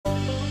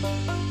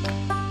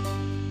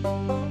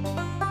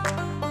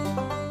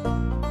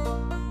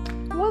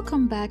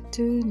Welcome back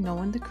to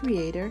Knowing the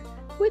Creator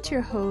with your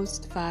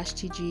host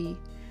Vashti G.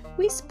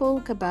 We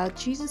spoke about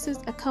Jesus'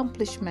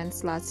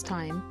 accomplishments last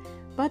time,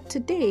 but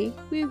today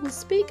we will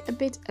speak a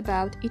bit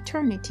about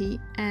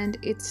eternity and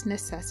its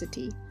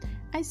necessity.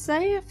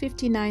 Isaiah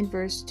 59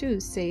 verse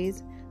 2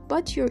 says,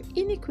 "But your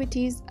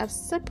iniquities have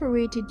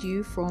separated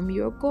you from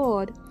your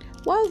God."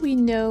 While we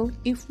know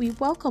if we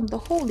welcome the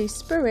Holy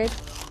Spirit,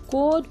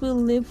 God will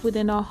live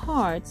within our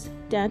hearts,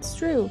 that's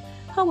true.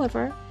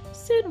 However,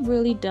 sin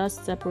really does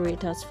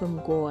separate us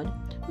from God.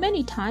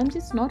 Many times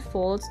it's not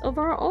faults of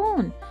our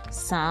own.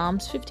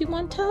 Psalms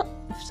 51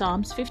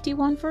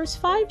 verse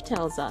 5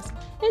 tells us,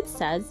 it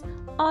says,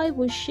 "I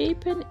was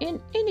shapen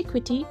in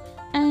iniquity,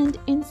 and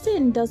in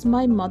sin does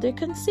my mother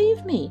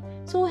conceive me."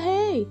 So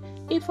hey,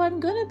 if I'm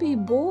gonna be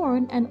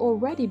born and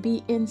already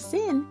be in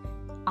sin,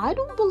 I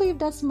don't believe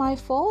that's my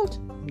fault.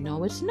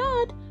 No, it's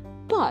not.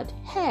 But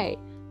hey,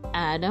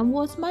 Adam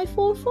was my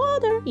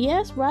forefather.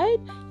 Yes, right?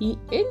 He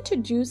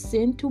introduced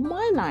sin to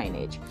my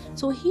lineage.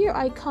 So here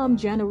I come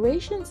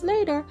generations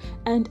later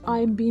and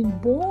I'm being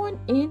born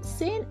in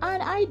sin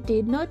and I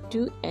did not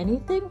do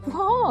anything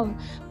wrong.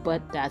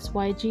 But that's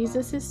why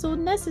Jesus is so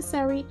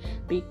necessary,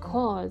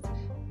 because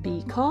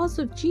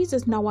of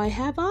Jesus, now I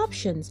have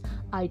options.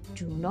 I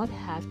do not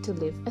have to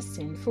live a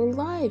sinful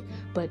life.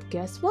 But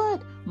guess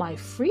what? My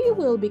free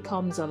will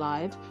becomes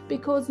alive,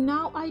 because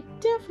now I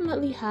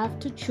definitely have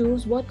to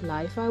choose what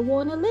life I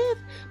want to live,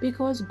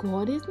 because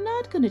God is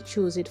not going to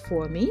choose it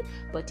for me,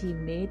 but He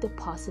made the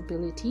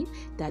possibility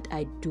that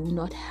I do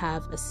not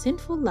have a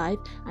sinful life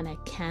and I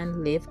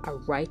can live a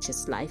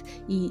righteous life.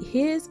 He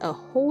is a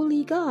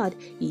holy God.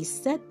 He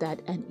said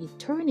that an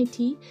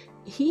eternity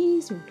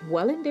He's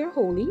dwelling there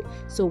holy,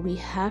 so we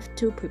have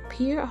to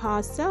prepare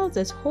ourselves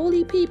as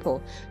holy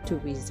people to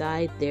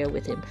reside there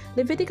with Him.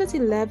 Leviticus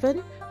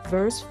 11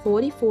 verse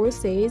 44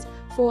 says,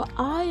 "For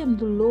I am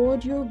the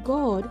Lord your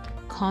God.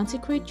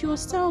 Consecrate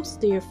yourselves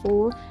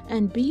therefore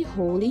and be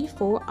holy,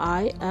 for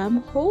I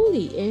am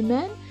holy."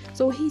 Amen.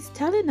 So He's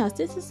telling us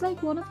this is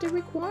like one of the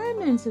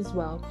requirements as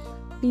well.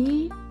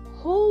 Be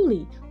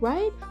holy,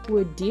 right?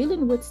 We're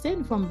dealing with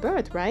sin from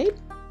birth, right?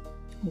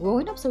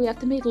 Growing up, so we have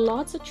to make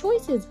lots of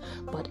choices,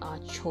 but our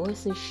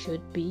choices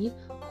should be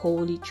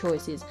holy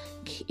choices.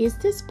 Is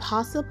this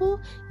possible?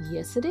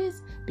 Yes, it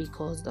is,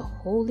 because the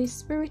Holy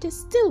Spirit is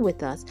still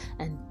with us,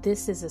 and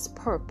this is His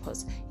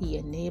purpose. He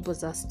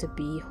enables us to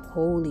be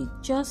holy,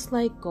 just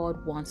like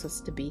God wants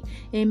us to be.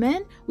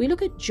 Amen. We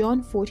look at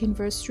John 14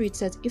 verse 3. It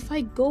says, "If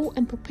I go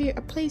and prepare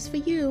a place for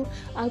you,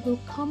 I will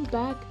come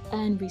back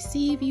and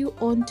receive you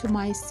unto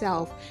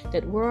myself,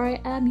 that where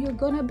I am, you're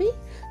gonna be."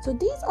 So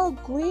these are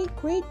great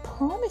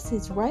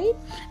promises, right?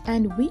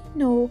 And we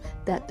know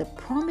that the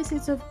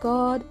promises of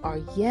God are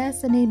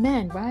yes and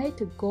amen, right?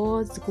 To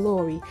God's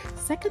glory.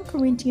 2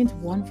 Corinthians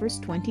 1 verse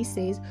 20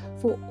 says,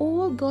 "For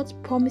all God's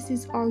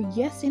promises are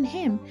yes in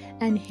Him,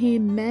 and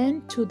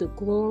amen to the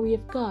glory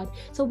of God."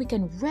 So we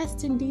can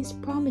rest in these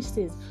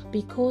promises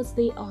because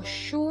they are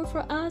sure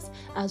for us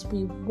as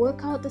we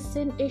work out the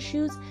sin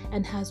issues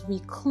and as we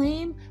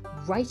claim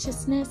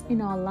righteousness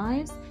in our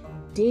lives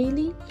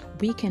daily.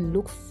 We can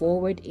look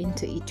forward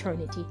into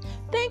eternity.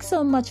 Thanks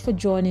so much for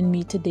joining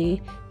me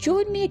today.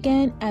 Join me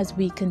again as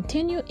we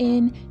continue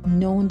in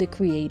Knowing the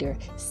Creator.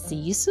 See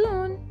you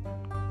soon.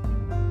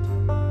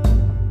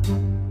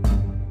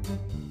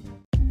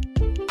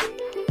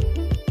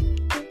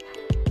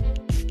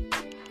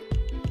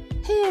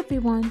 Hey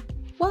everyone,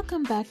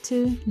 welcome back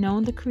to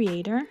Knowing the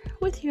Creator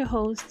with your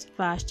host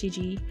Vashti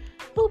G.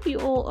 Hope you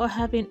all are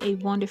having a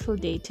wonderful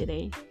day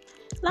today.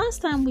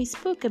 Last time we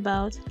spoke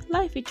about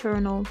life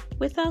eternal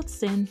without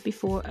sin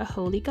before a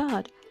holy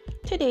God.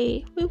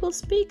 Today we will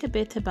speak a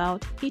bit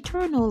about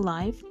eternal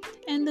life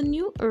and the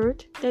new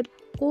earth that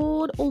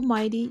God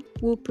Almighty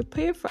will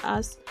prepare for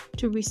us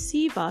to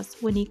receive us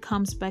when He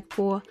comes back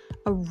for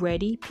a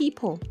ready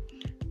people.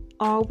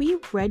 Are we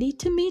ready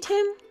to meet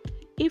Him?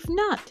 If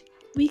not,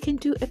 we can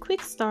do a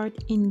quick start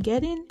in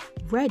getting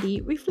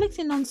ready,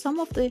 reflecting on some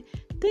of the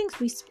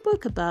things we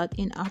spoke about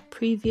in our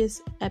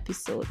previous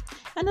episode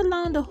and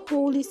allowing the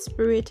Holy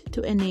Spirit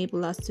to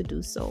enable us to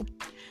do so.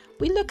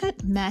 We look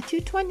at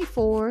Matthew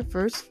 24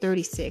 verse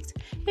 36.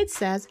 It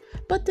says,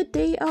 "But the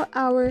day or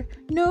hour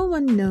no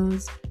one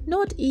knows,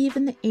 not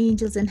even the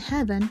angels in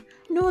heaven,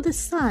 nor the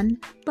Son,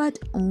 but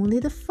only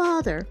the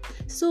Father."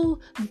 So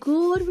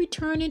God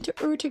returning to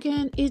earth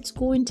again, it's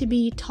going to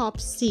be top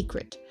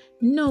secret.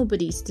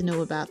 Nobody's to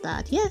know about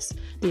that. Yes,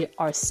 there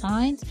are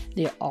signs,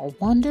 there are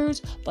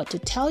wonders, but to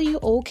tell you,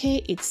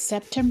 okay, it's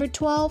September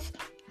 12th,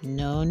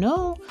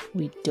 no,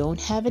 we don't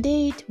have a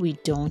date, we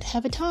don't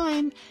have a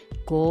time.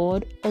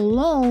 God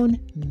alone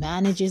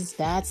manages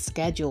that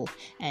schedule,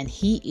 and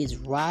He is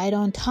right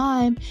on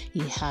time.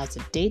 He has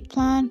a date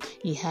plan,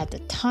 He had the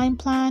time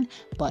plan,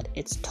 but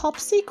it's top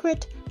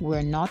secret.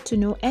 We're not to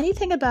know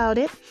anything about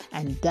it,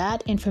 and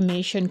that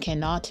information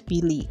cannot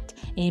be leaked.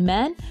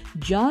 Amen.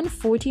 John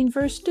 14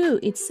 verse 2,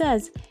 it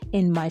says,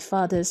 "In my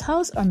Father's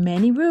house are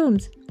many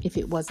rooms. If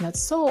it was not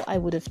so, I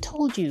would have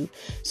told you.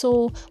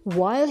 So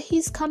while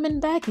he's coming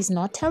back, he's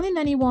not telling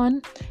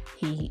anyone.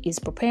 He is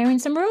preparing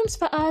some rooms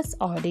for us.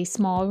 Are they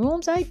small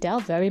rooms? I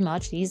doubt very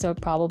much. These are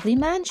probably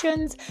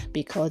mansions,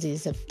 because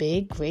he's a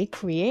big, great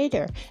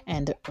creator.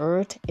 And the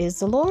earth is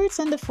the Lord's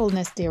and the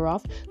fullness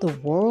thereof, the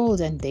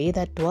world and they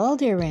that dwell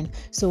therein.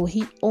 So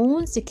he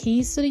owns the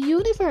keys to the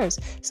universe.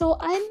 So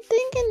I'm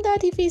thinking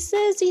that if he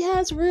says he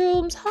has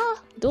rooms,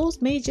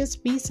 those may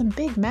just be some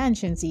big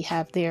mansions he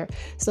have there.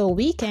 So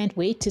we can't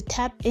wait to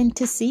tap in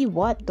to see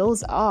what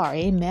those are.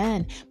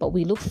 Amen. But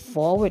we look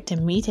forward to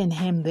meeting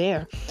him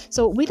there.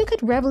 So we look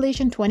at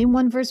Revelation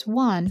 21 verse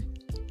 1.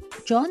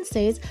 John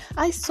says,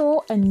 I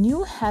saw a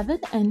new heaven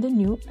and a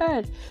new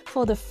earth,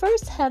 for the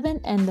first heaven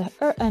and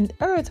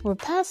earth were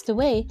passed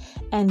away,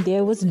 and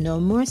there was no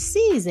more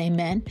seas.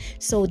 Amen.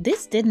 So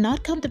this did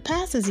not come to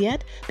pass as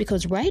yet,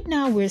 because right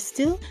now we're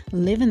still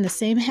living the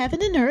same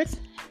heaven and earth,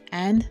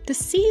 and the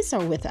seas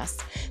are with us.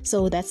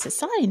 So that's a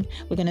sign.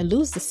 We're going to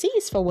lose the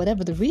seas for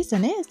whatever the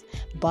reason is,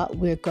 but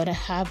we're going to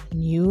have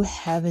new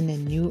heaven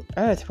and new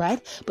earth,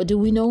 right? But do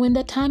we know when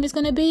that time is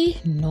going to be?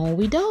 No,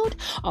 we don't.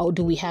 Or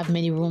do we have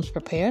many rooms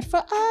prepared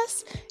for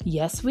us?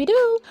 Yes, we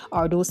do.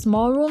 Are those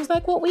small rooms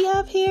like what we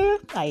have here?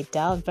 I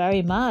doubt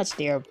very much.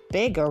 They're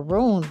bigger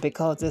rooms,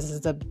 because this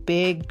is a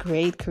big,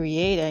 great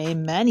creator.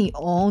 Amen. He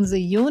owns the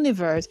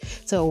universe.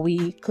 So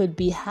we could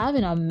be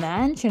having our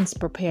mansions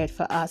prepared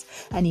for us,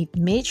 and he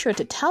made sure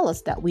to tell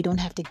us that we don't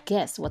have to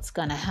guess what's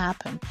going to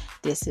happen.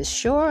 This is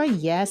sure,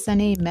 yes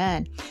and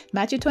amen.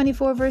 Matthew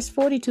 24 verse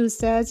 42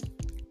 says,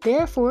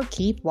 therefore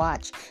keep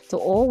watch. So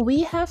all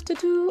we have to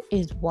do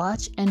is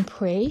watch and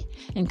pray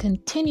and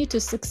continue to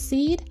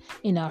succeed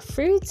in our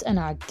fruits and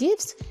our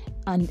gifts,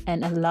 and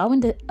allowing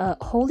the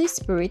Holy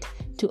Spirit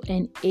to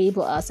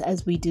enable us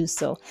as we do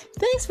so.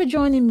 Thanks for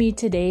joining me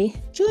today.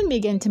 Join me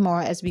again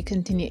tomorrow as we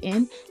continue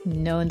in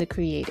Knowing the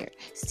Creator.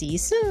 See you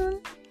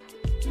soon.